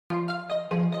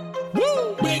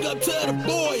up to the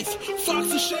boys.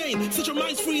 Fox and Shane, set your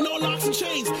minds free, no locks and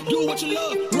chains. Do what you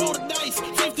love, roll the dice.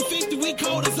 50-50, we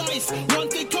cold as ice. One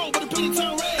thing cold, but a penny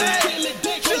turn red. Can't let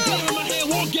that game in my hand,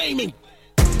 war gaming.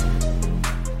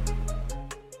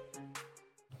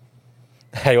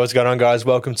 Hey, what's going on, guys?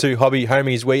 Welcome to Hobby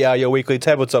Homies. We are your weekly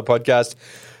tabletop podcast.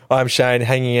 I'm Shane,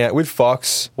 hanging out with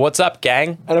Fox. What's up,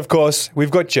 gang? And of course,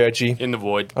 we've got Churchy. In the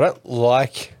void. I don't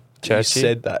like Churchy? you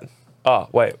said that. Oh,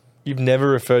 wait. You've never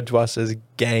referred to us as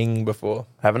gang before.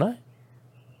 Haven't I?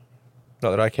 Not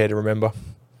that I care to remember.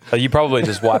 Oh, you probably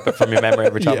just wipe it from your memory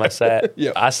every time Yeah. I say it.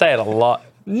 Yeah. I say it a lot.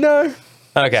 No.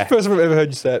 Okay. First time I've ever heard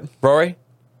you say it. Rory,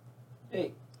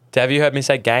 Hey. have you heard me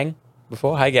say gang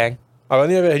before? Hey, gang. I've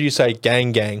only ever heard you say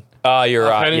gang gang. Oh, you're I've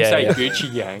right. heard him Yeah, say yeah.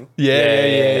 Gucci gang.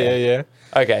 Yeah.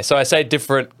 Okay, so I say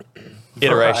different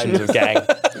iterations of gang,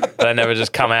 but I never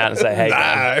just come out and say, hey,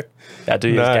 gang. No. I do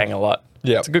use No. gang a lot.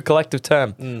 Yeah. It's a good collective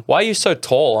term. Why are you so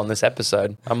tall on this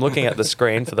episode? I'm looking at the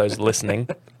screen for those listening,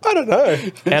 I don't know.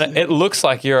 and it looks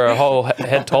like you're a whole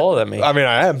head taller than me. I mean,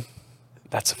 I am.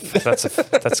 That's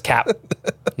cap.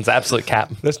 It's absolute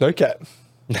cap. That's no cat.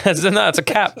 No, it's a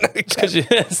cap. It's 'cause you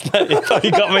thought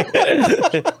you got me.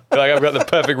 Like, I've got the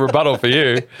perfect rebuttal for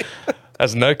you.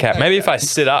 That's no cap. Maybe if I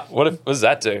sit up, what does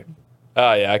that do?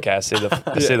 Oh yeah, okay. I see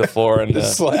the floor and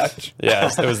Slouch.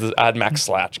 yeah, I had max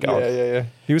slouch going. Yeah.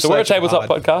 He was So we're a slouching tabletop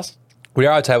hard. podcast. We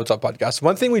are a tabletop podcast.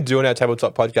 One thing we do in our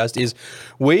tabletop podcast is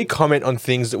we comment on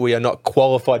things that we are not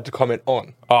qualified to comment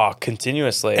on. Oh,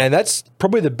 continuously. And that's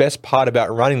probably the best part about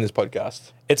running this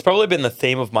podcast. It's probably been the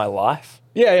theme of my life.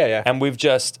 Yeah. And we've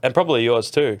just, and probably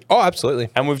yours too. Oh, absolutely.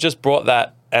 And we've just brought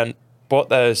that and brought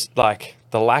those, like,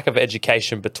 the lack of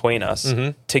education between us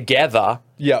together.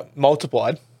 Yeah,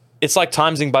 multiplied. It's like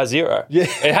timesing by zero. Yeah.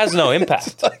 It has no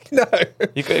impact. Like, no.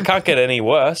 It can't get any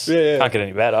worse. Yeah. Can't get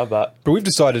any better, but But we've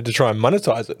decided to try and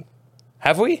monetize it.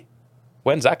 have we?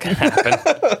 When's that going to happen?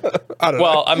 I don't know.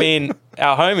 Well, I mean,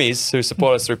 our homies who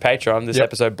support us through Patreon, this Yep.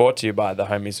 episode brought to you by the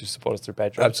homies who support us through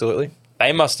Patreon. Absolutely.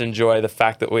 They must enjoy the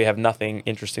fact that we have nothing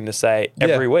interesting to say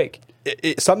every week.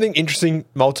 Something interesting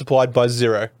multiplied by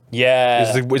zero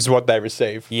Yeah. is what they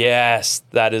receive. Yes,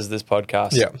 that is this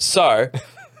podcast. Yeah. So,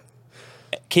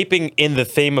 keeping in the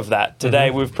theme of that, today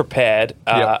we've prepared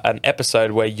Yep. an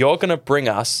episode where you're going to bring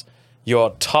us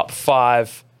your top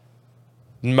 5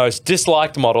 most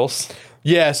disliked models.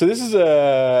 Yeah, so this is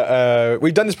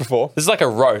we've done this before. This is like a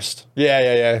roast.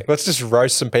 Yeah. Let's just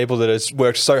roast some people that has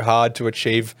worked so hard to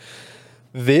achieve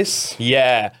this.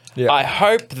 Yeah. Yeah. I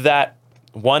hope that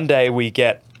one day we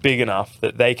get big enough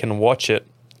that they can watch it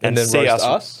and then see roast us.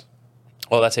 us.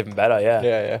 Well, that's even better, yeah.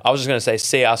 Yeah. I was just going to say,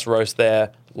 see us roast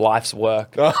their life's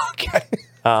work. Oh, okay.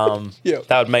 Yeah.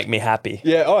 That would make me happy.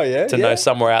 Yeah. Oh, yeah. To know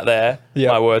somewhere out there,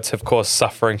 Yeah. my words have caused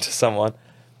suffering to someone.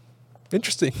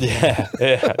 Interesting. Yeah.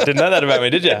 Didn't know that about me,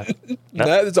 did you? No,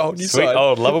 there's a whole new Sweet side.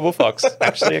 old lovable fox.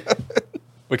 Actually,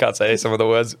 we can't say some of the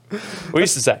words we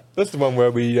used to say That's the one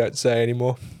where we don't say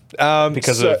anymore. Because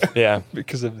because of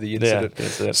because of the incident. the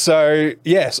incident. So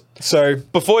yes. So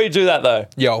Before you do that though,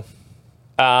 yo.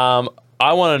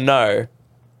 I want to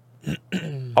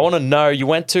know. You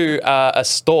went to a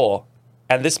store,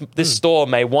 and this store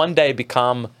may one day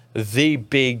become the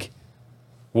big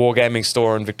wargaming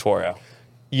store in Victoria.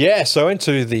 Yeah, so I went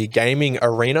to the gaming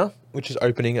arena, which is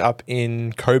opening up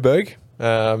in Coburg,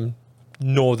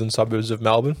 northern suburbs of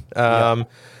Melbourne.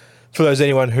 For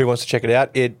anyone who wants to check it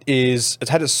out, it's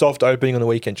had its soft opening on the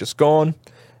weekend just gone.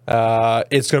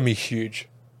 It's going to be huge.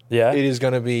 Yeah. It is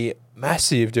going to be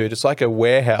massive, dude. It's like a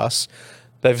warehouse.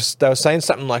 They were saying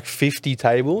something like 50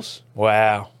 tables.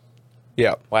 Wow.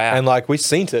 Yeah. Wow. And like we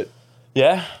seen it,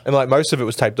 Yeah. and like most of it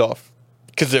was taped off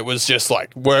because it was just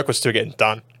like work was still getting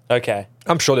done. Okay.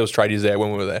 I'm sure there was tradies there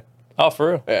when we were there. Oh,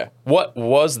 for real? Yeah. What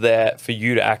was there for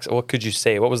you to access? What could you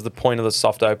see? What was the point of the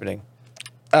soft opening?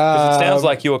 'Cause it sounds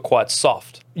like you were quite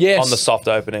soft yes. on the soft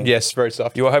opening. Yes, very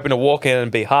soft. You were hoping to walk in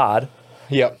and be hard,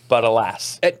 Yep. but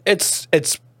alas. It's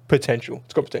potential.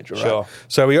 It's got potential, right? Sure.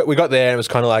 So we got there and it was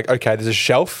kind of like, okay, there's a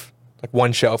shelf, like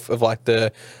one shelf of like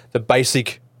the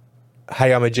basic,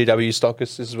 hey, I'm a GW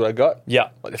stockist, this is what I got. Yeah.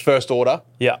 Like the first order.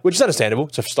 Yeah. Which is understandable.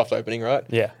 It's a soft opening, right?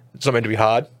 Yeah. It's not meant to be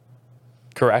hard.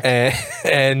 Correct.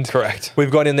 And Correct.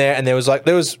 We've gone in there and there was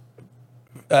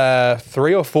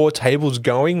 3 or 4 tables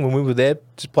going when we were there,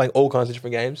 just playing all kinds of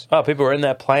different games. Oh, people were in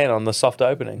there playing on the soft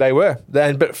opening. They were.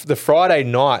 But the Friday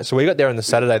night, so we got there on the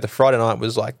Saturday, the Friday night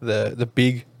was like the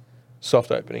big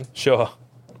soft opening. Sure.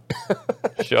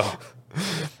 Sure.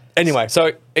 Anyway,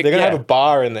 So they're going to have a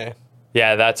bar in there.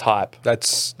 Yeah, that's hype.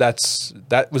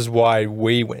 That was why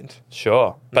we went.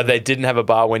 Sure. But they didn't have a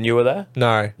bar when you were there?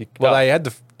 No. Well, they had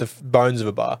the bones of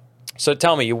a bar. So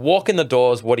tell me, you walk in the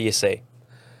doors, what do you see?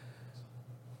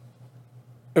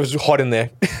 It was hot in there.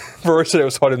 Rory said it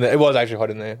was hot in there. It was actually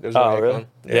hot in there. There was no Oh, really? aircon.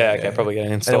 Yeah, okay, probably getting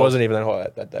And installed. it wasn't even that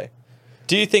hot that day.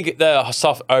 Do you think the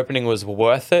soft opening was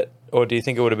worth it? Or do you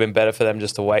think it would have been better for them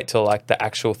just to wait till like the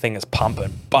actual thing is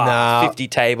pumping? But Nah. 50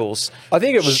 tables. I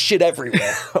think it was shit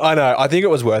everywhere. I know. I think it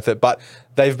was worth it, but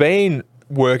they've been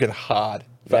working hard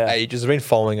for Yeah. ages. They've been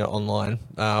following it online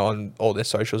on all their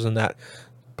socials and that.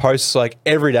 Posts like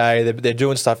every day. They're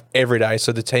doing stuff every day.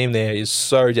 So the team there is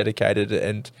so dedicated,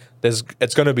 and it's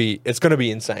going to be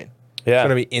insane. Yeah. It's going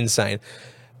to be insane.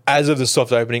 As of the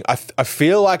soft opening, I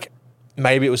feel like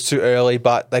maybe it was too early,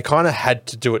 but they kind of had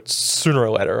to do it sooner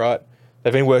or later, right?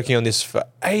 They've been working on this for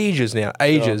ages now,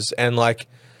 and like,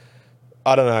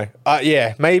 I don't know.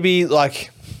 Yeah, maybe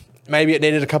it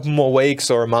needed a couple more weeks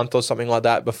or a month or something like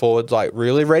that before it's like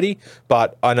really ready.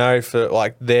 But I know for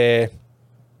like they're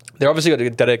obviously got a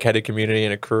dedicated community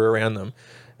and a crew around them.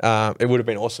 It would have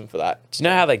been awesome for that. Do you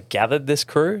know how they gathered this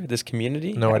crew, this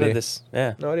community? No How did idea. This,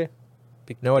 yeah. No idea.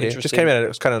 No idea. It just Interesting. came out. It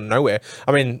was kind of nowhere.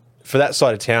 I mean, for that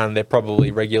side of town, they're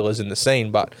probably regulars in the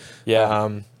scene, but Yeah.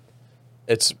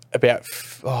 it's about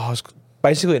it's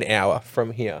basically an hour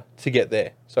from here to get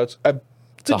there. So it's a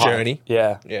hike. journey.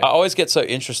 Yeah. Yeah. I always get so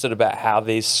interested about how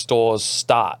these stores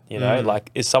start, you know? Like,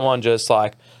 is someone just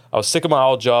like, I was sick of my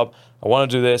old job, I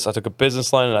want to do this, I took a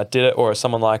business loan and I did it, or is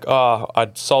someone like, oh, I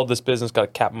sold this business, got a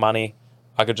cap money,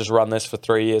 I could just run this for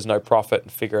 3 years, no profit,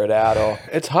 and figure it out, or...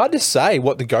 It's hard to say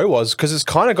what the go was because it's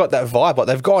kind of got that vibe. Like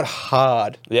they've gone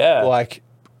hard. Yeah. Like,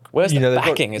 Where's the they've got-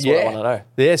 backing is what I want to know.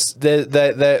 Yes,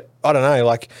 they're I don't know.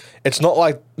 Like, it's not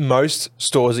like most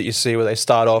stores that you see where they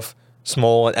start off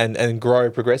small and grow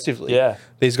progressively. Yeah.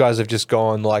 These guys have just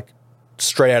gone like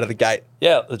straight out of the gate.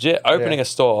 Yeah, legit. Opening Yeah. a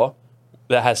store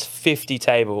that has 50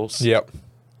 tables Yep.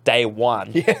 day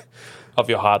one Yeah. of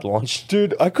your hard launch.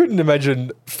 Dude, I couldn't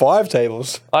imagine 5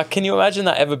 tables. Like, can you imagine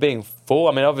that ever being full?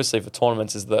 I mean, obviously for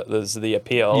tournaments there's the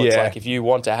appeal. It's Yeah. like if you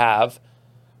want to have,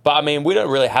 but I mean, we don't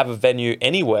really have a venue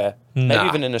anywhere, maybe Nah.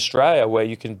 even in Australia, where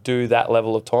you can do that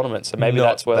level of tournament. So maybe Not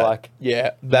that's where that- like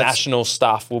yeah, that's national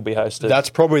stuff will be hosted. that's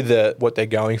probably what they're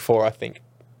going for. I think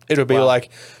it'll be Wow. like,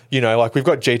 like we've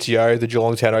got GTO, the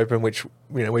Geelong Town Open, which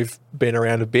we've been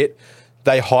around a bit.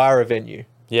 They hire a venue.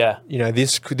 yeah,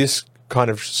 This kind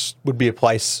of would be a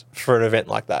place for an event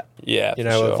like that. yeah. for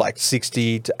Of sure. like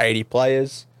 60 to 80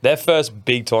 players. Their first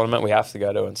big tournament we have to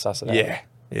go to in Sassanay. Yeah.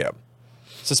 Yeah.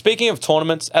 So speaking of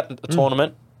tournaments, at the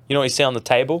tournament, you know what you see on the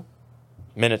table?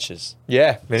 Miniatures.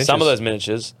 Yeah. Miniatures. Some of those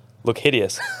miniatures look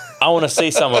hideous. I want to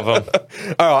see some of them.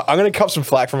 All right. I'm going to cop some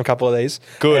flack from a couple of these.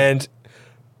 Good. And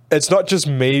it's not just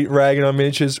me ragging on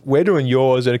miniatures. We're doing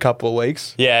yours in a couple of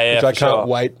weeks. Yeah, Which for I can't sure.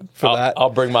 wait for that. I'll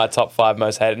bring my top 5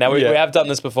 most hated. Now, we Yeah. have done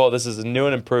this before. This is a new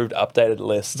and improved, updated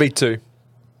list. V2.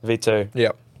 V2. Yeah.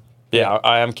 Yeah,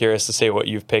 I am curious to see what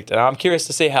you've picked. And I'm curious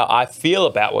to see how I feel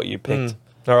about what you picked.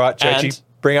 All right, Churchy. And-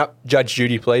 Bring up Judge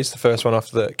Judy, please. The first one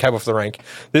off the cab off the rank.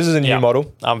 This is a new Yeah.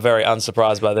 model. I'm very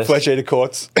unsurprised by this. Flesh Eater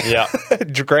Courts. Yeah.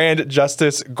 Grand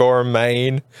Justice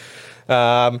Gourmet.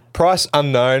 Price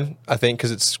unknown, I think,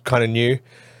 because it's kind of new.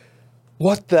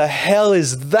 What the hell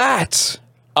is that?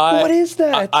 What is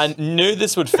that? I knew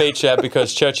this would feature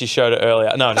because Churchy showed it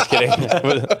earlier. No, I'm just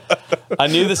kidding. I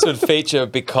knew this would feature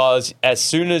because as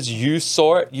soon as you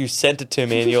saw it, you sent it to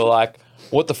me and you were like,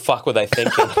 what the fuck were they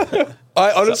thinking?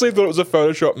 I honestly thought it was a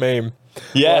Photoshop meme.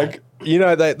 Yeah. Like,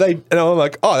 they and I'm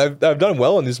like, oh, they've done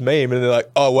well on this meme. And they're like,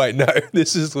 oh, wait, no,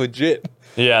 this is legit.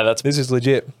 Yeah, that's This is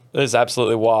legit.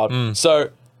 absolutely wild. So,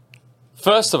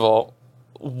 first of all,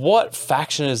 what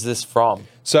faction is this from?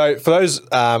 So for those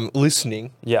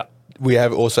listening, Yeah. we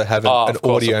also have Oh, an of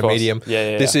course, audio of course. medium.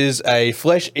 Yeah. This is a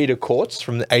Flesh Eater Quartz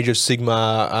from the Age of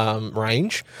Sigma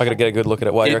range. I got to get a good look at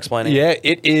it while you're explaining. Yeah,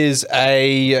 it is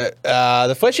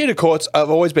the Flesh Eater Quartz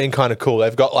have always been kind of cool.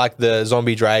 They've got like the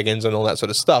zombie dragons and all that sort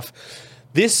of stuff.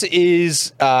 This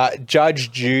is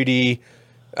Judge Judy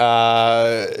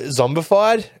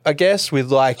zombified, I guess,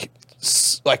 with like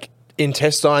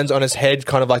intestines on his head,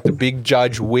 kind of like the big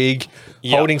judge wig,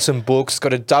 Yep. holding some books,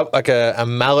 got a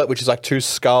mallet, which is like 2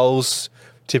 skulls,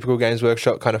 typical Games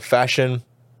Workshop kind of fashion.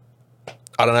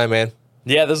 I don't know, man.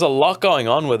 Yeah, there's a lot going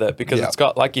on with it because Yeah. it's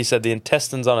got, like you said, the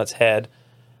intestines on its head.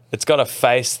 It's got a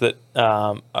face that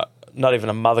not even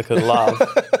a mother could love.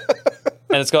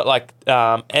 And it's got like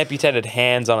amputated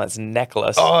hands on its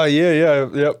necklace. Oh, yeah,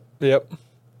 yep.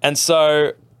 And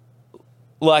so,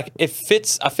 like, it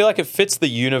fits, I feel like it fits the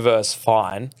universe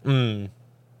fine.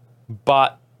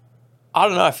 But I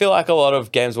don't know, I feel like a lot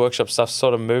of Games Workshop stuff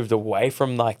sort of moved away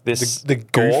from like this. The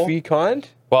gore. goofy kind?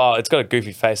 Well, it's got a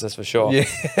goofy face, that's for sure. Yeah.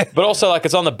 But also, like,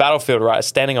 it's on the battlefield, right? It's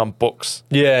standing on books.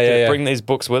 Yeah, Did yeah, it yeah. bring these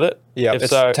books with it? Yeah, If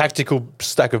it's so, a tactical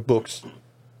stack of books.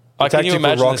 Like, can you Tactical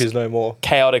imagine rock this is no more.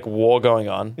 chaotic war going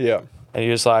on? Yeah. And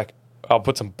you're just like, I'll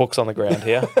put some books on the ground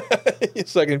here.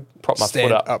 So I can Prop my stand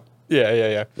foot up.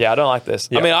 Yeah. Yeah, I don't like this.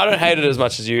 Yeah. I mean, I don't hate it as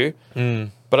much as you,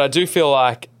 but I do feel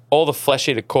like all the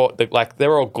flesh-eater like,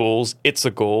 they're all ghouls. It's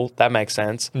a ghoul. That makes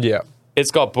sense. Yeah.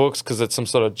 It's got books because it's some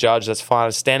sort of judge. That's fine.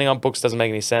 Standing on books doesn't make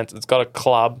any sense. It's got a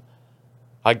club.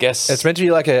 I guess It's meant to be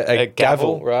like a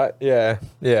gavel, gavel. right? Yeah.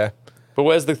 But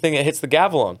where's the thing it hits the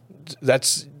gavel on?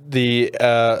 That's the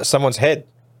someone's head.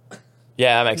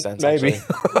 Yeah, that makes sense. Maybe.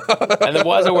 Actually. And then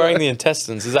why is it wearing the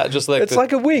intestines? Is that just like It's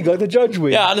like a wig, like the judge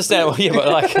wig. Yeah, I understand. Well, yeah, but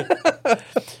like,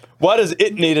 why does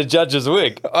it need a judge's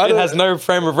wig? It has no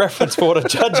frame of reference for what a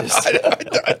judge is.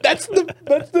 That's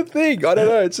the thing. I don't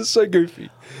know. It's just so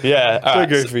goofy. Yeah, all So right.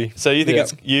 goofy. So you think Yeah.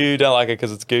 you don't like it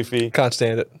because it's goofy? Can't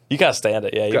stand it. You can't stand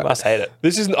it. Yeah, you must hate it.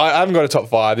 This is. I haven't got a top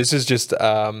 5. This is just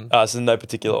This is in no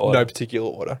particular order. no particular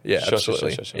order. Yeah, Sure.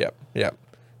 absolutely. Sure. Yeah.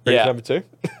 Ready Yeah. for number 2?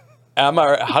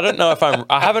 I don't know if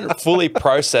I haven't fully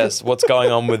processed what's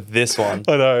going on with this one.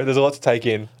 I know. There's a lot to take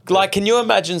in. Like, can you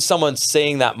imagine someone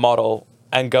seeing that model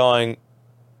and going,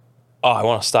 "Oh, I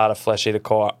want to start a flesh eater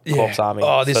corpse army."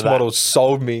 Oh, this for that." model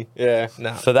sold me. Yeah.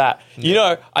 Nah. For that, you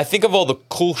know, I think of all the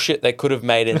cool shit they could have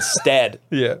made instead,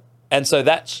 Yeah. and so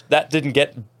that didn't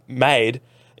get made.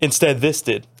 Instead, this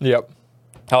did. Yep.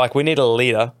 How, like, we need a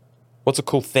leader. What's a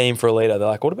cool theme for a leader? They're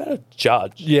like, what about a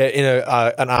judge? Yeah, in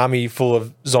an army full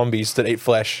of zombies that eat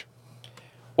flesh.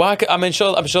 Well, I'm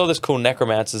sure there's cool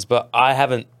necromancers, but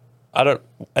and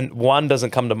one doesn't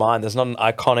come to mind. There's not an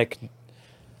iconic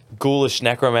ghoulish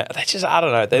necromancer. I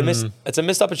don't know. It's a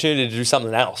missed opportunity to do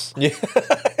something else. Yeah.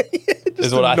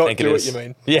 Is what I think it is. What you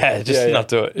mean? Yeah, just Yeah. not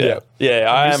do it. Yeah.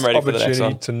 I am ready for the next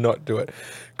one. to not do it.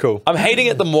 Cool. I'm hating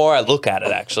it the more I look at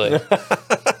it, actually.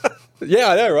 Yeah,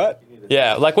 I know, right?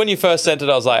 Yeah, like when you first sent it,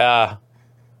 I was like,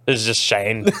 this is just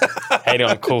Shane hating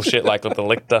on cool shit like with the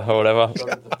Lictor or whatever.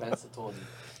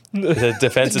 The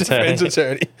defense attorney. Defense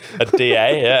attorney. A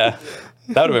DA, yeah.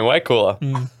 That would have been way cooler.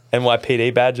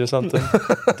 NYPD badge or something.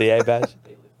 DA badge.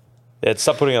 Yeah,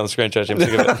 stop putting it on the screen, Joji. I'm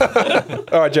sick of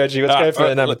it. All right, Joji, let's go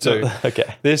for number 2.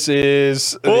 Okay. This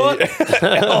is What?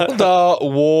 the Elder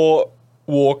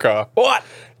Walker. What?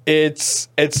 It's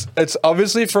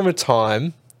obviously from a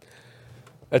time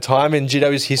in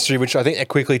GW's history, which I think they're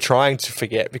quickly trying to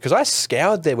forget, because I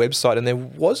scoured their website and there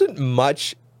wasn't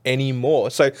much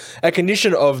anymore. So a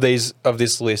condition of this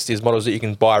list is models that you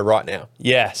can buy right now.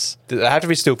 Yes. They have to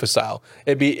be still for sale.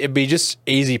 It'd be just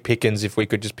easy pickings if we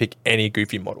could just pick any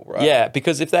goofy model, right? Yeah,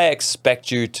 because if they expect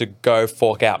you to go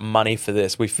fork out money for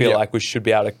this, we feel Yep. like we should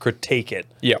be able to critique it.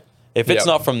 Yep. If it's Yep.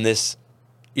 not from this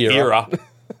era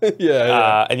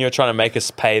yeah. and you're trying to make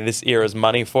us pay this era's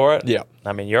money for it, Yeah.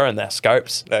 I mean, you're in their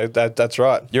scopes. That's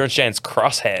right. You're in Shane's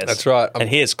crosshairs. That's right. And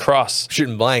here's Cross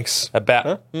Shooting blanks.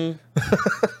 about... we'll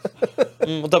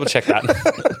double check that.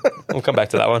 We'll come back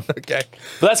to that one. Okay.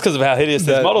 But that's because of how hideous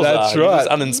these models that's are. You're just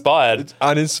right. uninspired.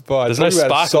 Uninspired. There's no Talk about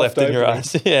spark soft left in your opening.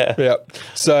 eyes. Yeah. Yep.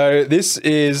 So this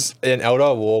is an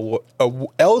Elder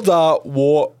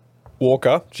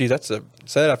Walker. Gee,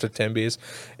 say that after 10 beers.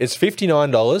 It's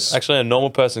 $59. Actually, a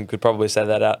normal person could probably say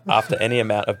that out after any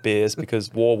amount of beers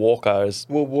because War Walker is...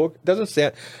 Doesn't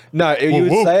sound... No, if you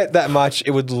would say it that much,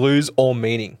 it would lose all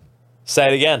meaning. Say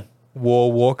it again.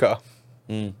 War Walker.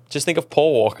 Just think of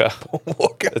Paul Walker.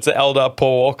 Walker. It's an elder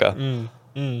Paul Walker.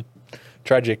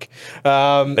 Tragic.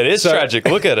 It is tragic.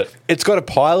 Look at it. It's got a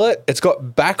pilot. It's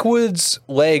got backwards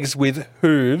legs with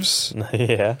hooves.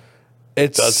 Yeah.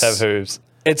 It Does have hooves.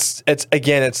 It's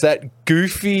that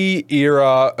goofy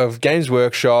era of Games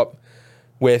Workshop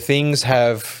where things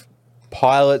have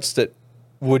pilots that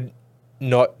would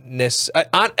not necessarily...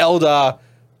 Aren't Eldar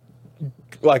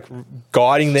like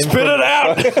guiding them... Spit it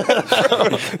out!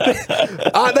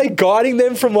 Aren't they guiding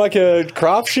them from like a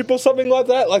craft ship or something like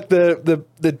that? Like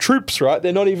the troops, right?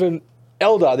 They're not even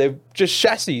Eldar. They're just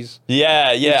chassis.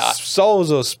 Yeah.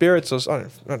 Souls or spirits or... I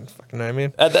don't fucking know,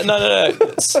 man. No.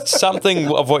 Something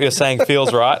of what you're saying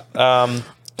feels right.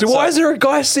 Why is there a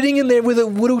guy sitting in there with a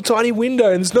little tiny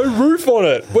window and there's no roof on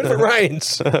it? What if it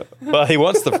rains? Well, he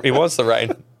wants the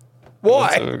rain.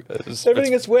 Why?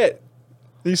 Everything gets wet.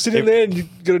 You sit in there and you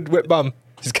got a wet bum.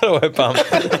 He's got a wet bum.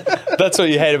 That's what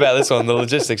you hate about this one, the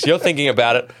logistics. You're thinking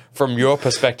about it from your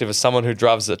perspective as someone who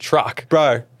drives a truck.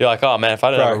 Bro. You're like, oh man, if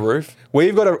I don't have a roof.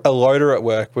 We've got a loader at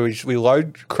work where we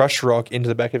load crushed rock into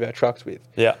the back of our trucks with.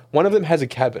 Yeah. One of them has a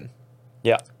cabin.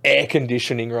 Yeah. Air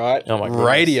conditioning, right? Oh my goodness.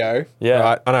 Radio. Yeah.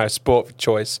 Right? I know, sport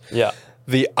choice. Yeah.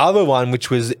 The other one, which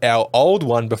was our old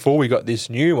one before we got this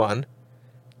new one,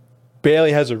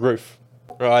 barely has a roof.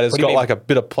 right? It's What do you got mean? like a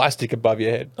bit of plastic above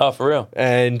your head. Oh, for real?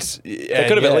 And They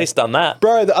could have at least done that.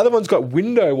 Bro, the other one's got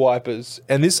window wipers,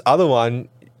 and this other one,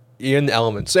 you're in the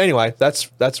elements. So anyway, that's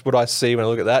what I see when I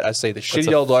look at that. I see the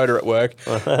shitty old loader at work,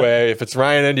 where if it's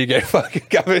raining, you get fucking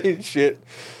covered in shit.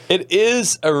 It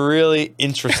is a really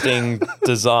interesting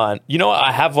design. You know what?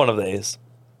 I have one of these.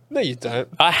 No, you don't.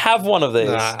 I have one of these.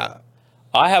 Nah.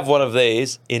 I have one of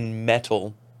these in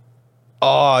metal.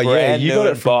 Oh yeah, Brand you new got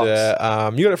in it from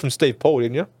box. you got it from Steve Paul,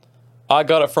 didn't you? I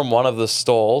got it from one of the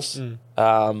stalls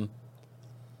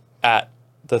at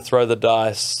the Throw the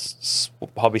Dice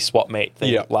hobby swap meet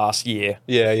thing Yeah. last year.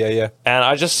 Yeah. And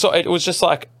I just saw it was just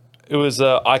like it was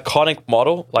a iconic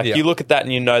model. Like Yeah. you look at that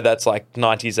and you know that's like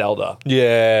 90s Zelda.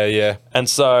 Yeah. And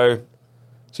so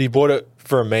So you bought it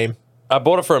for a meme. I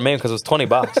bought it for a meme because it was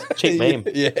 $20. Cheap meme.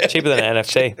 Yeah. Cheaper than an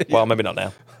NFT. Well, maybe not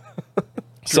now.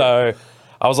 So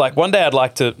I was like, one day I'd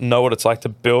like to know what it's like to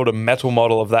build a metal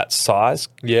model of that size.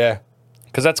 Yeah.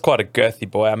 Because that's quite a girthy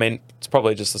boy. I mean, it's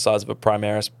probably just the size of a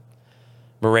Primaris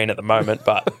Marine at the moment.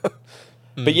 But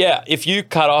but yeah, if you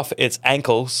cut off its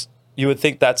ankles, you would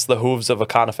think that's the hooves of a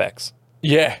Carnifex.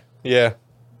 Yeah.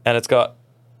 And it's got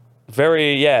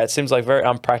it seems like very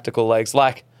unpractical legs.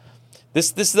 Like,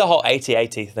 this is the whole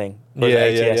AT-AT thing. Or Yeah,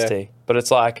 the ATST. But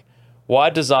it's like, why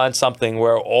design something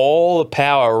where all the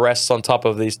power rests on top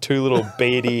of these two little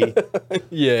beady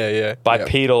Yeah.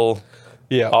 bipedal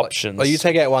options? Like you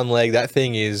take out one leg, that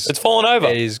thing is It's fallen over.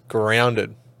 It is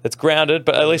grounded. It's grounded,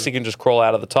 but at least you can just crawl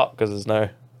out of the top because there's no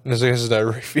There's no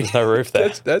roof. no roof there.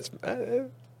 That's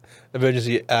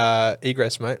emergency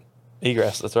egress, mate.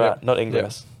 Egress, that's right. Yep. Not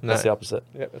ingress. Yep. That's No. the opposite.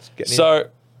 Yeah, that's getting in. So,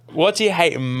 what do you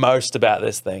hate most about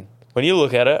this thing? When you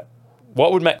look at it,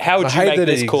 what would make? How would I you hate make that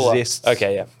this it cooler? exists.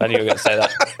 Okay, yeah, I knew you were going to say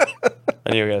that. I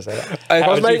knew you were going to say that. If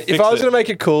How I was, would you if fix I was it? going to make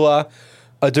it cooler,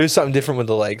 I'd do something different with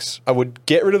the legs. I would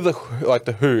get rid of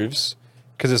the hooves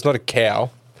because it's not a cow.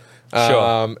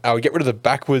 Sure. I would get rid of the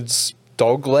backwards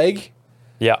dog leg,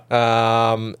 Yeah.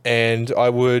 and I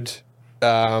would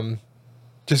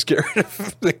just get rid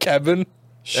of the cabin.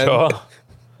 Sure.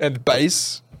 And the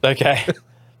base. Okay.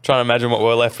 Trying to imagine what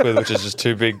we're left with, which is just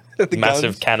two big, The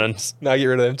massive guns. cannons. No, get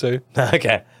rid of them too.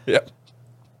 Okay. Yep.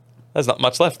 There's not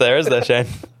much left there, is there, Shane?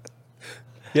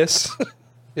 Yes.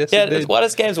 Yes. Yeah. Indeed. Why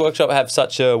does Games Workshop have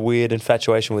such a weird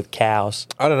infatuation with cows?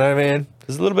 I don't know, man.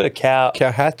 There's a little bit of cow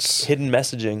Hats. hidden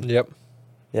messaging. Yep.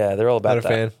 Yeah, they're all about Not a that.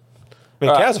 fan. I mean,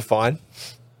 All right. cows are fine.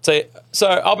 So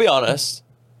I'll be honest.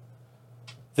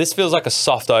 This feels like a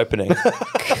soft opening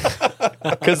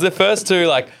because the first two,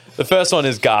 like the first one,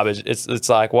 is garbage. It's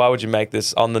like, why would you make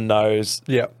this on the nose?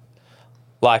 Yep.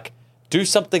 Like, do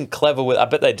something clever with. I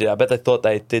bet they did. I bet they thought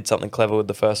they did something clever with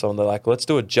the first one. They're like, let's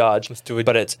do a judge. Let's do it.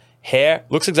 But it's hair.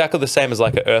 Looks exactly the same as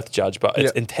like an earth judge, but it's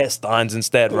Yep. intestines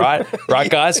instead, right? Right,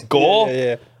 guys? Gore.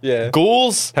 Yeah.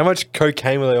 Ghouls. How much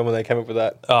cocaine were they on when they came up with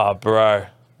that? Oh, bro.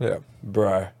 Yeah.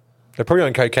 Bro. They're probably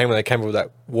on cocaine when they came up with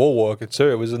that War Walker too.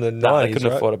 It was in the 90s, No, they couldn't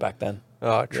right? afford it back then.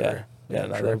 Oh, true. Yeah,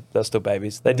 no, true. they're still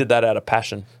babies. They did that out of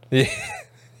passion. Yeah.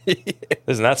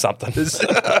 Isn't that something?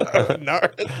 No,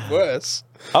 it's worse.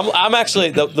 I'm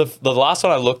actually the last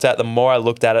one I looked at. The more I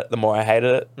looked at it, the more I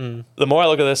hated it. The more I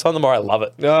look at this one, the more I love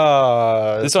it.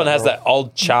 Oh, This one has that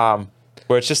old charm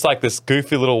where it's just like this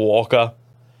goofy little walker.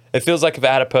 It feels like if it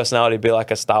had a personality, it'd be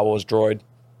like a Star Wars droid.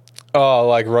 Oh,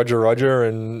 like Roger,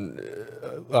 and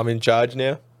I'm in charge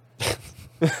now.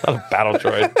 Not a battle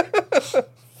droid.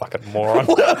 Fucking moron.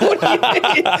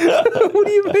 What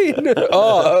do you mean?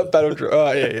 Oh, battle droid.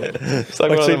 Oh, yeah. It's like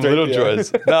one of them little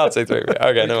droids. No, it's C3.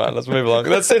 Okay, never mind. Let's move along.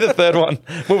 Let's see the third one.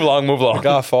 Move along.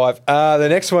 R5. The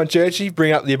next one, Churchy,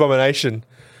 bring up the abomination.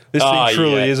 This thing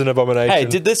truly is an abomination. Hey,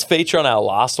 did this feature on our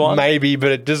last one? Maybe,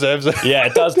 but it deserves it. Yeah,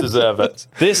 it does deserve it.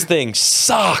 This thing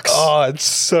sucks. Oh, it's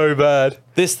so bad.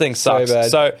 This thing sucks. bad.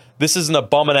 So this is an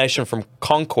abomination from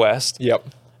Conquest. Yep.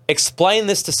 Explain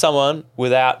this to someone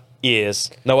without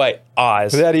ears. No, wait,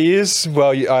 eyes. Without ears, well,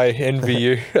 I envy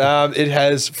you. It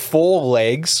has 4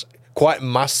 legs, quite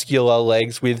muscular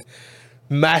legs with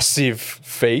massive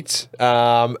feet,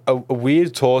 a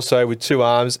weird torso with 2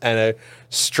 arms, and a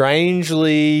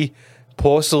strangely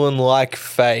porcelain-like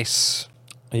face,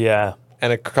 Yeah.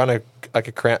 and a kind of like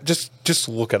a crown. Just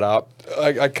look it up.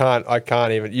 I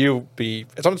can't even.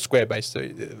 It's on Squarebase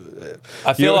too.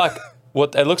 I feel like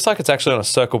what it looks like it's actually on a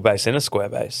circle base in a square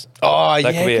base. Oh,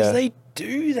 That yeah, could be because a- they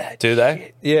do that. Do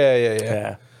they?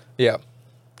 Yeah. Yeah.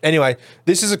 Anyway,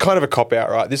 this is a kind of a cop-out,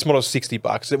 right? This model's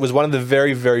 $60. It was one of the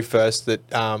very, very first that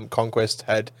Conquest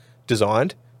had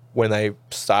designed when they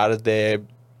started their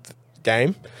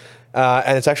game.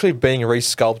 And it's actually being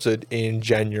resculpted in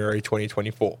January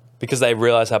 2024. because they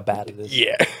realize how bad it is.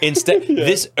 Yeah. Instead,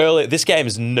 this game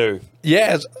is new.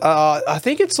 Yeah, I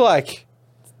think it's like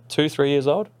 2-3 years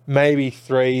old. maybe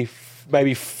 4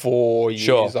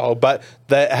 Sure. years old, but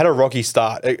they had a rocky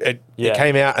start. It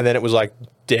came out and then it was like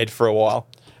dead for a while.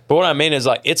 But what I mean is,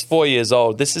 like, it's 4 years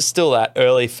old. This is still that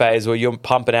early phase where you're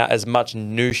pumping out as much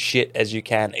new shit as you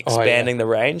can, expanding the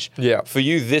range. Yeah. For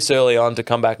you this early on to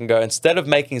come back and go, instead of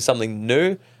making something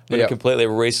new, we're going to completely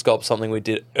resculpt something we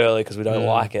did early because we don't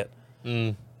like it.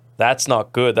 That's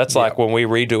not good. That's like when we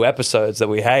redo episodes that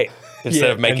we hate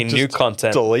instead of making and new just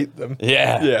content. Delete them.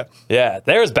 Yeah.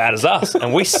 They're as bad as us,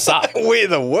 and we suck. We're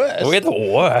the worst. We're the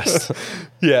worst.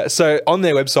 Yeah, so on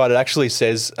their website, it actually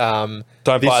says, Don't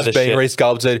buy this being shit.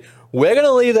 resculpted. We're going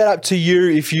to leave that up to you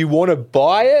if you want to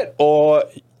buy it or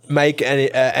make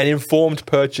an informed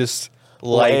purchase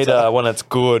later. When it's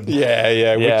good.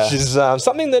 Yeah, which is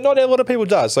something that not a lot of people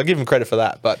does. So I give them credit for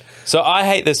that. But So I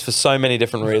hate this for so many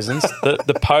different reasons.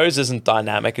 The pose isn't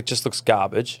dynamic. It just looks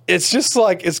garbage. it's just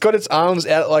like it's got its arms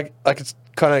out like it's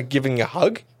kind of giving a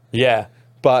hug, Yeah.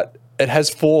 but it has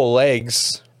 4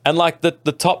 legs. And like the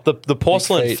top, the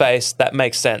porcelain feet. face, that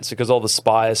makes sense because all the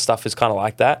spires stuff is kind of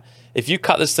like that. If you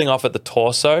cut this thing off at the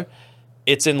torso,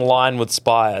 it's in line with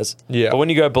spires. Yeah. But when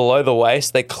you go below the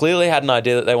waist, they clearly had an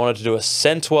idea that they wanted to do a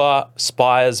centaur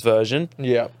spires version,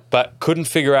 Yeah. but couldn't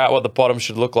figure out what the bottom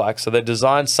should look like. So they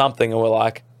designed something and were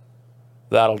like,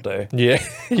 that'll do. Yeah.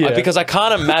 yeah. Because I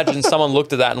can't imagine someone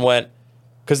looked at that and went,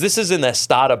 because this is in their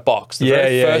starter box. The Yeah,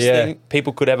 very yeah, first yeah. thing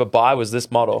people could ever buy was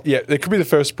this model. yeah, it could be the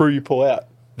first sprue you pull out.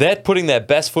 They're putting their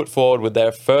best foot forward with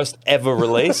their first ever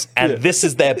release, and this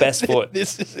is their best foot.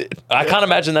 This is it. I can't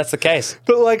imagine that's the case.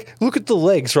 But like, look at the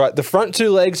legs, right? The front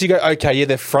 2 legs, you go, okay, yeah,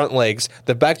 they're front legs.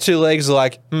 The back 2 legs are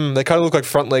like, they kind of look like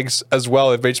front legs as well.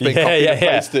 They've each been copied and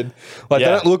pasted. Like, they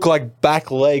don't look like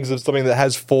back legs of something that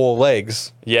has 4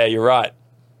 legs. Yeah, you're right.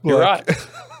 You're Like- right.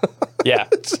 Yeah.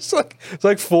 It's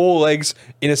like 4 legs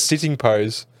in a sitting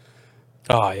pose.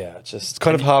 Oh, yeah. Just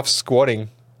Kind of half squatting.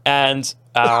 And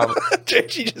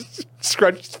She just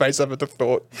scrunched his face up at the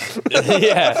thought.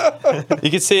 yeah, you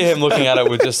could see him looking at it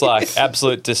with just like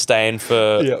absolute disdain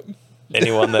for Yep.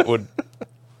 anyone that would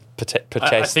purchase.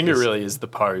 I think it this. really is the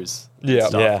pose Yeah.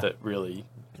 stuff Yeah. that really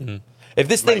If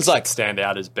this makes thing's like it stand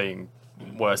out as being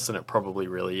worse than it probably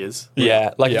really is.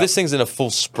 yeah, like Yeah. if this thing's in a full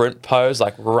sprint pose,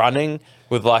 like running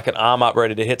with like an arm up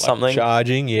ready to hit something.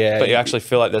 Charging, yeah. But you actually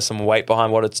feel like there's some weight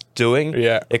behind what it's doing.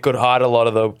 Yeah. It could hide a lot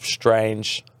of the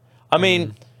strange. I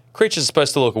mean, creatures are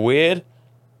supposed to look weird,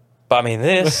 but I mean,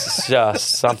 this is just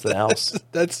something else.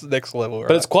 That's the next level, right?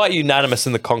 But it's quite unanimous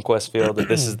in the Conquest field that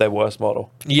this is their worst model.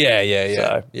 yeah.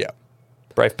 So- Yeah.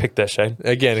 Brave pick there, Shane.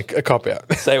 Again, a cop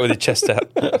out. Say it with your chest out.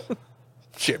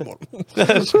 Shit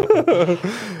model.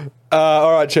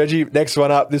 All right, Churchy, next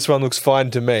one up. This one looks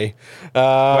fine to me. Wait,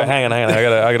 hang on.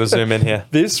 I gotta zoom in here.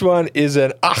 This one is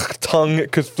an Achtung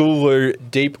Cthulhu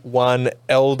Deep One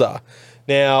Elder.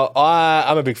 Now,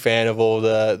 I'm a big fan of all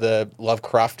the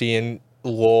Lovecraftian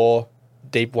lore,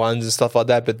 Deep Ones and stuff like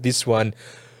that, but this one,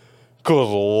 good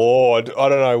lord, I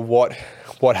don't know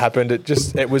what happened.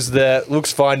 It was the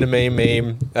looks fine to me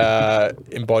meme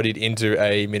embodied into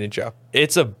a miniature.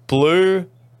 It's a blue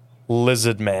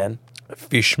lizard man,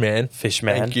 Fish man.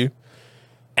 Fishman. Thank you.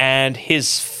 and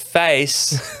his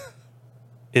face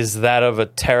is that of a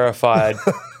terrified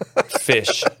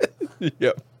fish.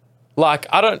 Yep. Like,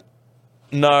 I don't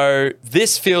know.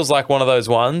 This feels like one of those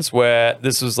ones where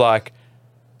this was like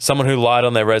someone who lied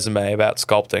on their resume about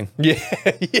sculpting.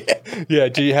 Yeah.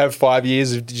 Do you have 5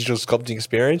 years of digital sculpting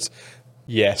experience?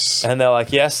 Yes. And they're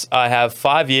like, yes, I have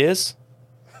 5 years,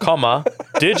 comma,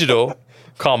 digital,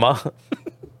 comma,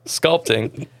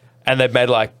 sculpting. And they've made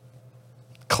like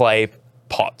clay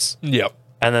pots. Yep.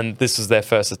 And then this is their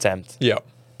first attempt. Yep.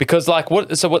 Because like what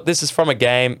this is from a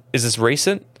game, is this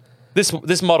recent?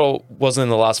 This model wasn't in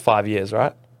the last 5 years,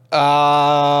 right?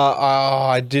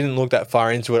 I didn't look that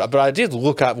far into it, but I did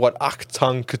look at what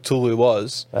Achtung Cthulhu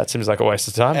was. That seems like a waste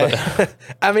of time, but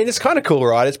I mean, it's kind of cool,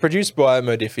 right? It's produced by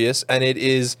Modifius, and it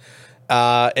is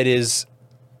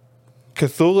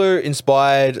Cthulhu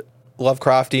inspired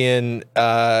Lovecraftian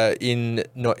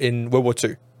in World War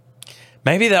II.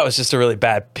 maybe that was just a really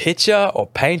bad picture or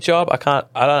paint job. I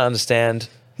don't understand.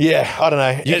 Yeah, I don't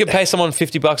know. You could pay someone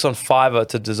 $50 on Fiverr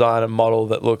to design a model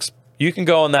that looks. You can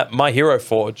go on that My Hero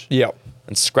Forge, Yeah.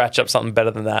 and scratch up something better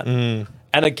than that.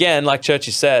 And again, like Churchy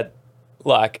said,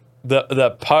 like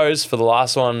the pose for the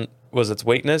last one was its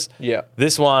weakness. Yeah.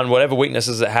 This one, whatever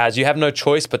weaknesses it has, you have no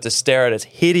choice but to stare at its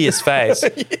hideous face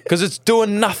because it's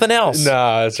doing nothing else. No,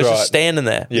 that's it's right. just standing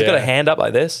there. It's got a hand up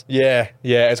like this. Yeah,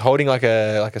 it's holding like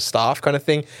a staff kind of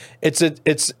thing. It's a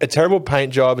terrible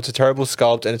paint job. It's a terrible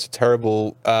sculpt, and it's a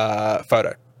terrible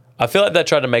photo. I feel like they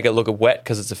tried to make it look wet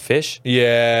because it's a fish.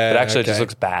 Yeah, But actually, it just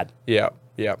looks bad. Yeah.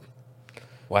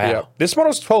 Wow. Yeah. This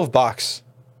model's $12.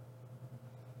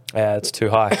 Yeah, it's too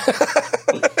high.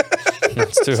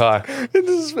 It's too high.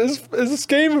 As a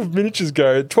scheme of miniatures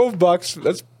go, $12.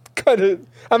 That's kind of.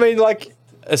 I mean, like,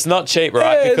 It's not cheap,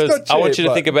 right? Yeah, it's Because not I want cheap, you to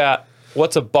but- think about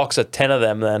what's a box of 10 of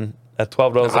them then at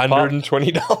 $12 a pop.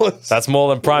 $120. That's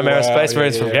more than Prime Wow, Aerospace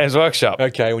Marines yeah. from Games Workshop.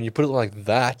 Okay, when you put it like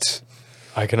that.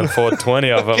 I can afford 20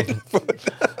 of them.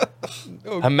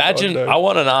 Imagine, God, no. I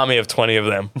want an army of 20 of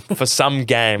them for some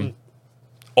game.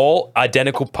 All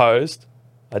identical posed,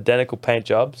 identical paint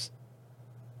jobs,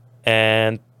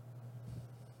 and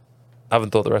I haven't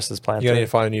thought the rest of this plan You're going to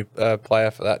through. need to find a new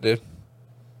player for that, dude.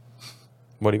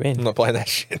 What do you I'm mean? not playing that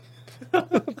shit.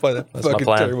 Play that That's my fucking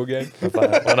plan. terrible game.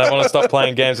 When I want to stop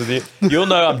playing games with you, you'll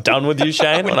know I'm done with you,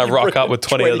 Shane, when I rock up with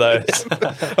 20 of those.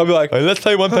 I'll be like, Hey, let's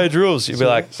play one-page rules. You'll be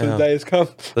like, so the "Oh, day has come.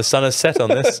 the sun is set on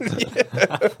this.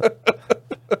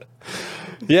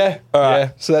 Yeah. All right.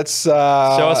 Yeah. So that's. Show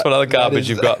us what other garbage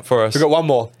you've got for us. We've got one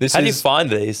more. This How do you is find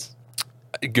these?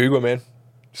 Google, man.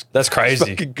 That's crazy.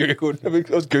 Fucking Googled.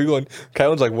 I was Googling.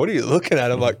 Caitlin's like, what are you looking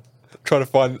at? I'm like, trying to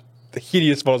find the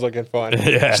hideous models I can find.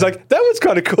 Yeah. She's like, that one's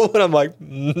kind of cool. And I'm like,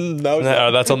 no, it's No,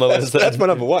 not. that's on the list. That's my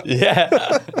number one.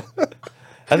 Yeah.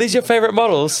 Are these your favorite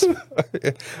models?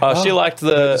 Oh, she liked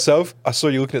the. Self, I saw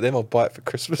you looking at them. I'll buy it for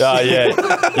Christmas. Oh, yeah.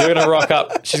 You're going to rock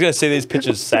up. She's going to see these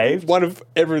pictures saved. One of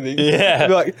everything. Yeah.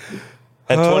 Be like,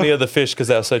 And 20 of the fish because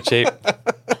they were so cheap.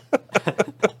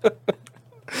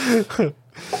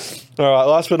 all right,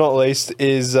 last but not least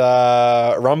is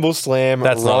Rumble Slam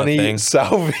That's not a Ronnie thing.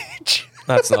 Salvage.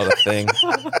 That's not a thing.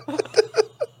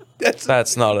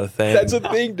 That's not a thing. That's a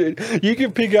thing, dude. You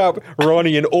can pick up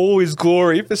Ronnie in all his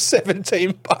glory for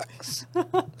 $17.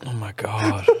 Oh my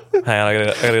god! Hang on, I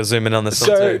gotta zoom in on this one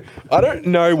So too. I don't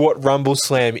know what Rumble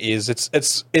Slam is. It's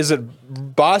is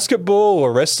it basketball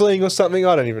or wrestling or something?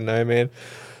 I don't even know, man.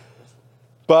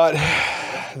 But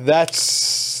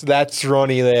that's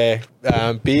Ronnie there,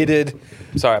 bearded.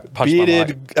 Sorry, I punched my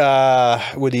mic.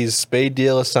 Bearded with his speed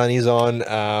dealer sunnies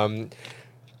on,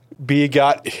 beer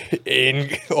gut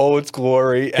in all its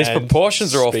glory. His and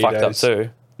proportions are all fucked up Speedos. too.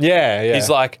 Yeah. He's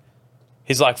like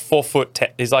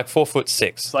 4'10". He's like 4'6".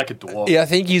 It's like a dwarf. Yeah, I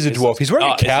think he's a dwarf. He's wearing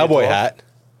Oh, a is he a cowboy dwarf? hat.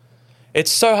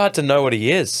 It's so hard to know what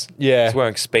he is. Yeah. He's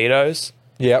wearing Speedos.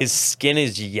 Yeah. His skin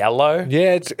is yellow,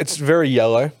 Yeah, it's very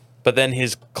yellow. but then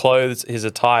his clothes, his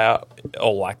attire,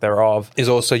 or lack thereof, Is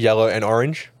also yellow and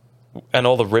orange. and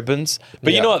all the ribbons.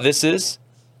 But Yeah. you know what this is?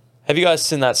 Have you guys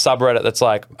seen that subreddit that's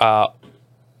like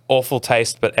awful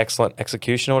taste but excellent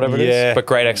execution or whatever it Yeah. is? But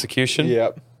great execution?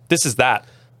 Yep. This is that.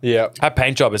 Yep. That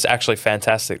paint job is actually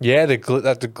fantastic. Yeah, the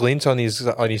glint on his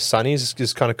sunnies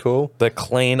is kind of cool. The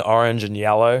clean orange and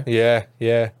yellow. Yeah.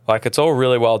 Like, it's all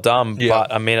really well done. Yeah.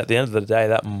 But, I mean, at the end of the day,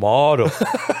 that model.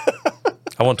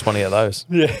 I want 20 of those.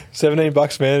 Yeah.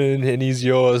 $17, man, and he's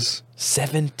yours.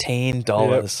 $17.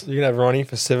 Yep. You can have Ronnie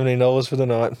for $17 for the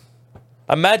night.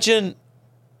 Imagine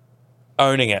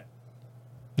owning it.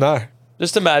 No.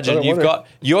 Just imagine I don't you've want got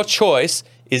your choice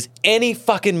is any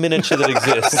fucking miniature that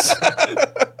exists.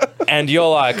 And you're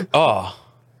like, oh,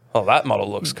 that model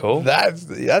looks cool.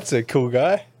 That's a cool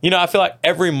guy. You know, I feel like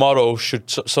every model should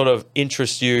sort of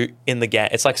interest you in the game.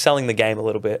 It's like selling the game a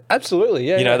little bit. Absolutely.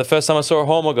 Yeah. You know, the first time I saw a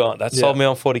Hormigaunt, that sold me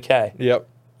on 40K. Yep.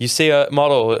 You see a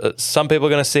model, some people are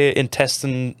going to see it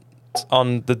intestine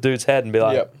on the dude's head and be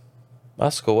like, Yep.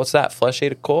 that's cool. What's that? Flesh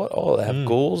eater court? Oh, they have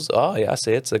ghouls. Oh, yeah, I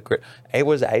see. It's a great. Hey,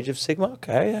 what is it? Age of Sigma?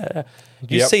 Okay, yeah.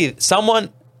 You Yep. see someone,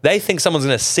 they think someone's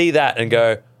going to see that and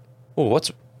go, oh,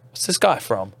 what's this guy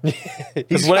from?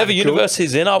 Because whatever universe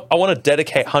he's in, I want to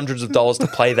dedicate hundreds of dollars to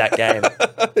play that game.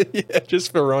 Yeah,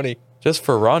 just for Ronnie. Just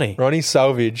for Ronnie. Ronnie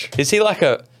Salvage. Is he like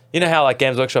a, you know how like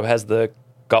Games Workshop has the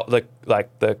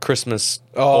Christmas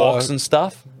Oh. orcs and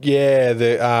stuff? Yeah,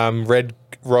 the red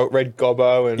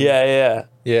gobbo and Yeah.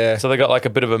 yeah. So they got like a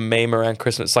bit of a meme around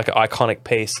Christmas. It's like an iconic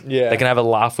piece. Yeah. They can have a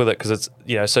laugh with it because it's,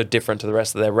 you know, so different to the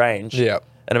rest of their range. Yeah.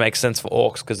 And it makes sense for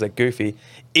orcs because they're goofy.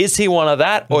 Is he one of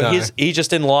that? Or No. is he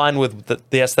just in line with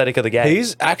the aesthetic of the game?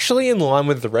 He's actually in line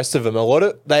with the rest of them. A lot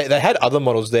of they had other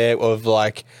models there of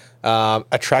like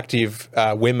attractive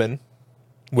women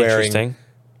wearing interesting.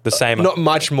 The same. not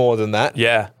much more than that.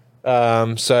 Yeah.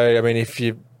 So I mean, if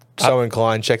you're so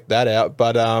inclined, check that out.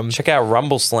 But Check out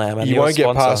Rumble Slam. And you your won't get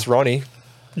sponsor. past Ronnie.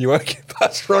 You won't get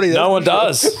past Ronnie. No one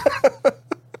does.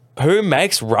 Who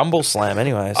makes Rumble Slam,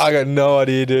 anyways? I got no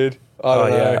idea, dude. I don't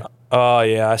know. Yeah. Oh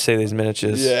yeah, I see these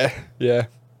miniatures. Yeah, yeah.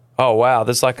 Oh wow,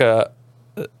 there's like the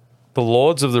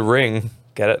Lords of the Ring.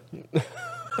 Get it?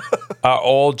 Are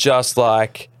all just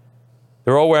like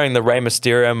they're all wearing the Rey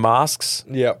Mysterio masks.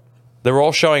 Yep. They're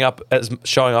all showing off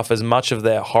as much of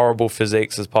their horrible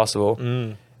physiques as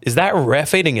possible. Is that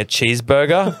ref eating a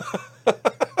cheeseburger?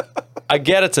 I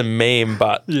get it's a meme,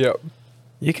 but Yep.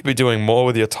 you could be doing more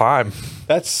with your time.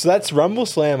 That's Rumble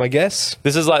Slam, I guess.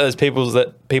 This is like those people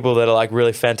that are like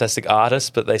really fantastic artists,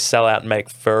 but they sell out and make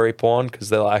furry porn because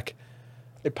they're like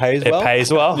It pays it well.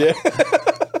 pays well. Yeah.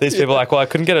 These people are like, well, I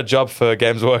couldn't get a job for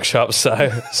Games Workshop, so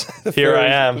here I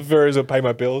The am. furries will pay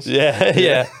my bills. Yeah,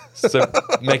 yeah. So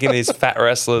making these fat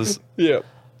wrestlers, Yep.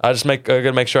 I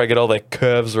gotta make sure I get all their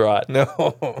curves right No.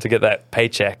 to get that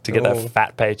paycheck, to get Oh. that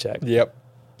fat paycheck. Yep.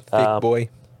 Thick boy.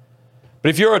 But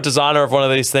if you're a designer of one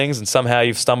of these things and somehow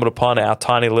you've stumbled upon our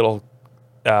tiny little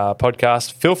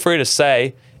podcast, feel free to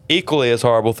say equally as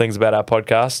horrible things about our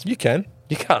podcast. You can.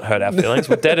 You can't hurt our feelings.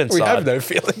 We're dead inside. We have no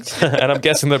feelings. And I'm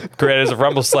guessing the creators of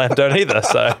Rumble Slam don't either.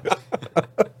 So,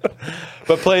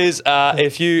 but please,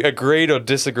 if you agreed or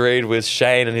disagreed with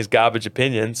Shane and his garbage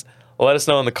opinions, let us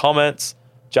know in the comments.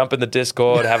 Jump in the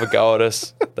Discord, have a go at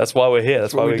us. That's why we're here.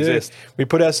 That's why we do. exist. We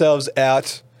put ourselves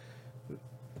out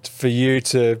for you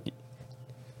to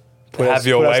Have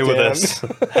your way with us.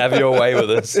 Have your way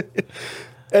with us.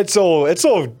 It's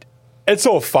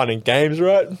all fun and games,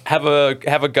 right? Have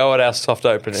a go at our soft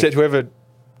opening. Except whoever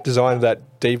designed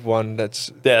that deep one,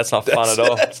 that's That's not fun at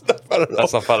all. That's not fun at all.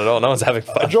 That's not fun at all. No one's having I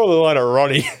fun. draw the line at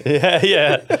Ronnie.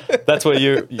 Yeah. That's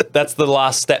where that's the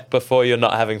last step before you're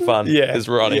not having fun. Yeah. Is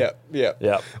Ronnie. Yeah.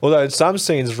 Yeah. Although in some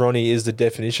scenes, Ronnie is the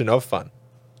definition of fun.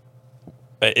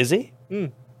 Is he? All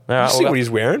You right, see what he's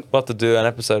wearing? we'll have to do an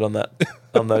episode on that,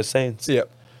 on those scenes.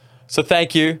 Yep. So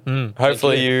thank you.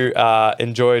 Hopefully you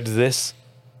enjoyed this.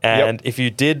 And Yep. if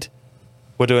you did,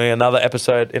 we're doing another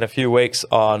episode in a few weeks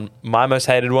on my most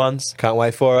hated ones. Can't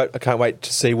wait for it. I can't wait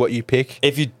to see what you pick.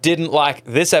 If you didn't like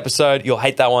this episode, you'll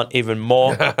hate that one even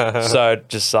more. So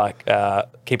just like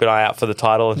keep an eye out for the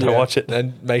title and don't watch it.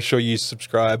 And make sure you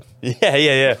subscribe.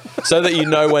 Yeah. So that you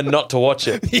know when not to watch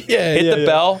it. Yeah, Hit yeah, the yeah.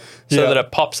 bell so Yeah. that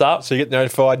it pops up. So you get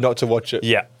notified not to watch it.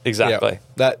 Yeah, exactly. Yeah.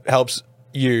 That helps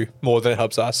you more than it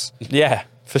helps us. Yeah,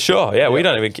 for sure. Yeah, we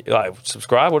don't even like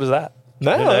subscribe. What is that?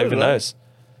 No, Who I don't even know. knows?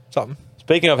 Something.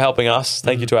 Speaking of helping us,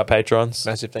 thank you to our patrons.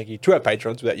 Massive thank you to our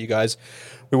patrons. Without you guys,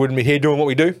 we wouldn't be here doing what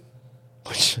we do.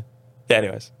 Yeah,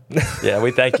 anyways. Yeah, we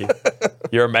thank you.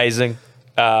 You're amazing.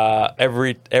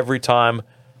 Every time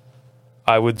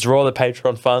I withdraw the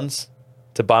Patreon funds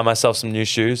to buy myself some new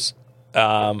shoes,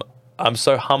 I'm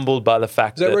so humbled by the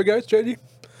fact Is that where it goes, Jody?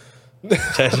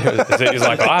 he's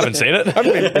like, I haven't seen it. I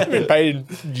haven't been paid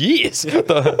in years.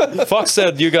 Fox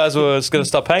said you guys were going to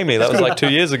stop paying me. That was like 2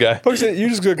 years ago. Folks, you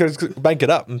just got to bank it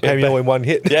up and pay me all in one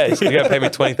hit. Yeah, you're going to pay me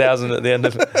 $20,000 at the end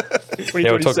of it.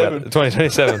 Yeah, we'll talk about it.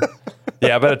 2027.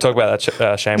 Yeah, I better talk about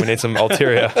that, Shane. We need some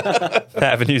ulterior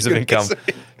avenues of income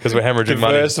because we're hemorrhaging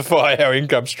money. Diversify our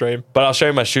income stream. But I'll show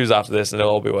you my shoes after this and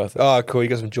it'll all be worth it. Oh, cool. You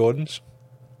got some Jordans?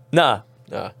 Nah.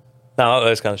 No. No, not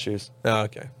those kind of shoes. Oh,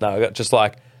 okay. No, I got just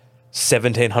like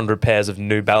 1,700 pairs of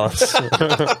New Balance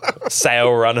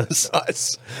sale runners.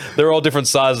 Nice. They're all different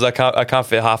sizes. I can't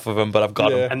fit half of them, but I've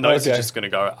got Yeah. them. And those Okay. are just going to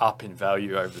go up in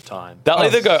value over time. They'll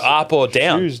either go up or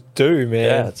down. Shoes do, man.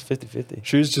 Yeah, it's 50-50.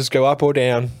 Shoes just go up or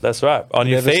down. That's right. On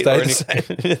your Never feet stay or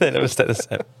the any- they never stay the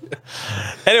same.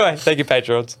 Anyway, thank you,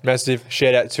 patrons. Massive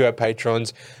shout out to our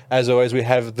patrons. As always, we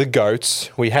have the GOATs.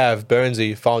 We have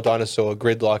Burnsy, Final Dinosaur,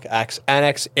 Gridlock, Axe,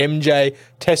 Annex, MJ,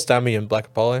 Test Dummy, and Black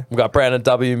Apollo. We've got Brandon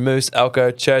W, Moose,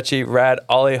 Elko, Churchy, Rad,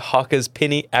 Ollie, Hockers,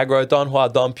 Pinny, Aggro, Don Hua,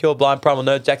 Don, Pure Blind, Primal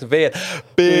Nerd, Jackson V, and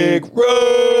Big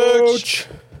Roach.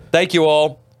 Thank you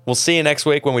all. We'll see you next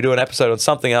week when we do an episode on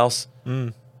something else.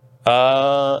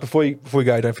 Before we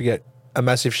go, don't forget a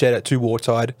massive shout out to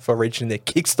Wartide for reaching their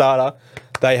Kickstarter.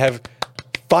 They have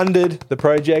funded the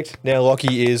project. Now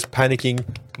Lockie is panicking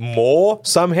more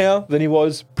somehow than he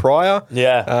was prior.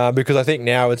 Yeah. Because I think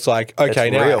now it's like, okay,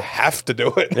 It's now real. I have to do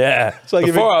it. Yeah. It's like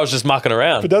if Before it- I was just mucking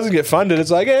around. If it doesn't get funded, it's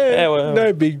like, Yeah, well.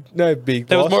 no big It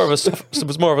was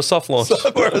loss. more of a soft launch.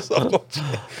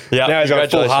 Yeah, Now he's got a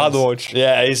full hard congratulations. launch.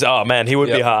 Yeah, oh man, he would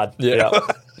be Yep. hard. Yeah.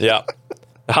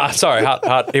 Yeah. Sorry,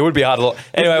 hard. It would be hard to launch.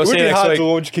 Anyway, we'll It would see you be next hard week. to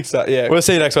launch Kickstarter. Yeah. We'll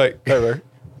see you next week. Go, bro.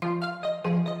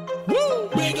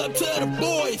 Big up to the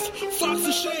boys, Fox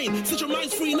and Shane. Set your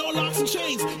minds free, no locks and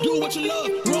chains. Do what you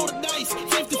love.